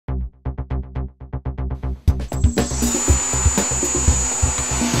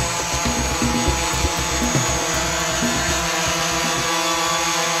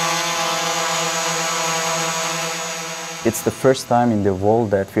It's the first time in the world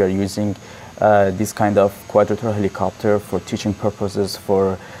that we are using this kind of quadrotor helicopter for teaching purposes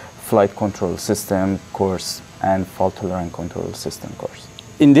for flight control system course and fault-tolerant control system course.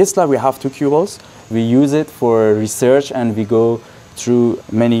 In this lab, we have two Q-balls. We use it for research, and we go through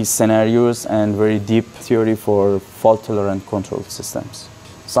many scenarios and very deep theory for fault-tolerant control systems.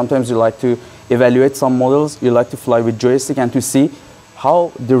 Sometimes you like to evaluate some models, you like to fly with joystick and to see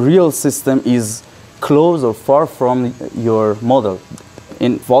how the real system is close or far from your model.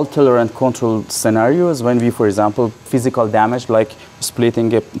 In fault-tolerant control scenarios, when we, for example, physical damage like splitting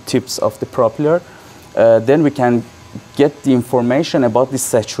the tips of the propeller, then we can get the information about the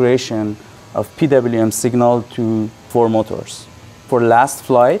saturation of PWM signal to 4 motors. For last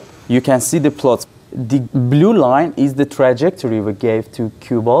flight, you can see the plots. The blue line is the trajectory we gave to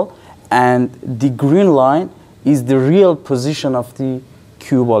Q-ball, and the green line is the real position of the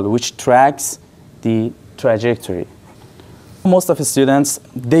Q-ball, which tracks the trajectory. Most of the students,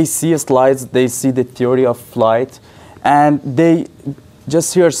 they see slides, they see the theory of flight, and they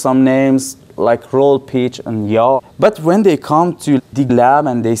just hear some names like roll, pitch, and yaw. But when they come to the lab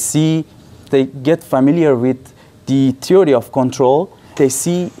and they get familiar with the theory of control, they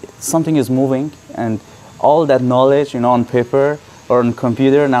see something is moving, and all that knowledge, on paper or on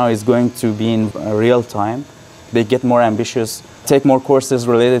computer now is going to be in real time. They get more ambitious, take more courses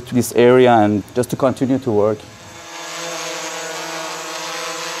related to this area, and just to continue to work.